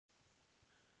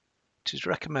It is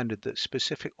recommended that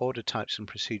specific order types and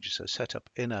procedures are set up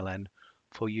in LN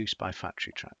for use by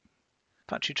FactoryTrack.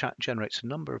 FactoryTrack generates a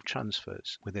number of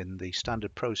transfers within the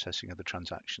standard processing of the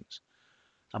transactions,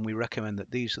 and we recommend that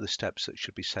these are the steps that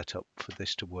should be set up for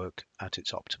this to work at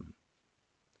its optimum.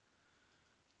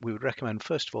 We would recommend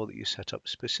first of all that you set up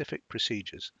specific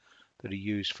procedures that are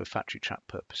used for FactoryTrack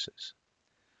purposes.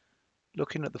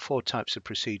 Looking at the 4 types of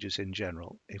procedures in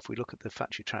general, if we look at the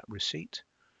FactoryTrack receipt,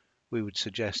 we would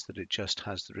suggest that it just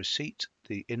has the receipt,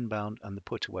 the inbound and the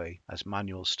put away as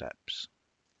manual steps.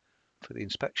 For the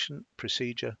inspection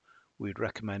procedure, we would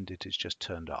recommend it is just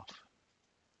turned off.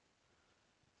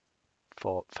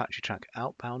 For FactoryTrack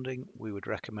outbounding, we would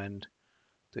recommend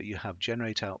that you have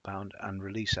generate outbound and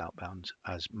release outbound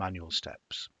as manual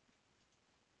steps.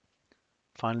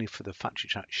 Finally, for the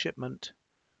FactoryTrack shipment,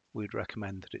 we'd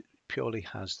recommend that it purely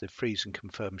has the freeze and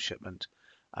confirm shipment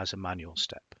as a manual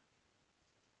step.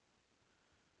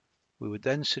 We would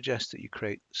then suggest that you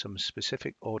create some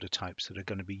specific order types that are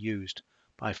going to be used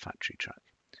by FactoryTrack,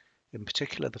 in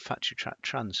particular the FactoryTrack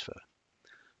transfer.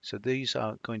 So these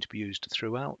are going to be used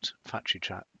throughout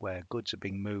FactoryTrack where goods are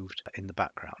being moved in the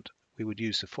background. We would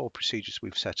use the 4 procedures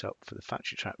we've set up for the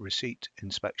FactoryTrack receipt,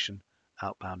 inspection,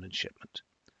 outbound and shipment.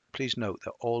 Please note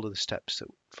that all of the steps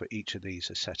for each of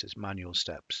these are set as manual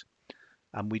steps,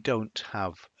 and we don't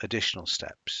have additional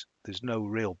steps. There's no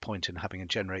real point in having a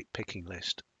generate picking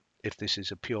list if this is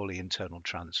a purely internal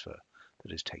transfer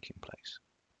that is taking place.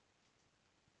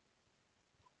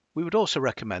 We would also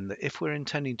recommend that if we're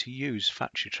intending to use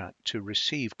FactoryTrack to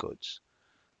receive goods,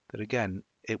 that again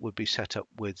it would be set up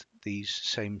with these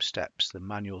same steps, the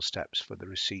manual steps for the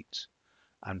receipts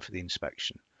and for the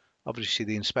inspection. Obviously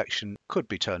the inspection could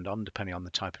be turned on depending on the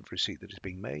type of receipt that is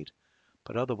being made,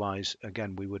 but otherwise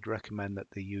again we would recommend that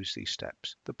they use these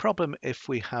steps. The problem if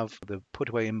we have the put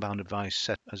away inbound advice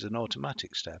set as an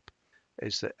automatic step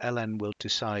is that LN will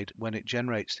decide when it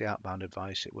generates the outbound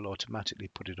advice it will automatically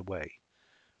put it away.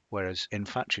 Whereas in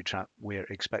FactoryTrack, we're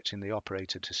expecting the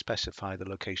operator to specify the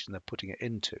location they're putting it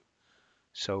into.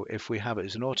 So if we have it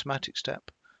as an automatic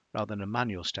step rather than a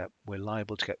manual step, we're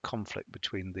liable to get conflict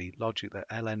between the logic that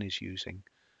LN is using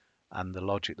and the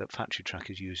logic that FactoryTrack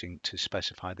is using to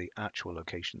specify the actual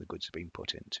location the goods are being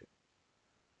put into.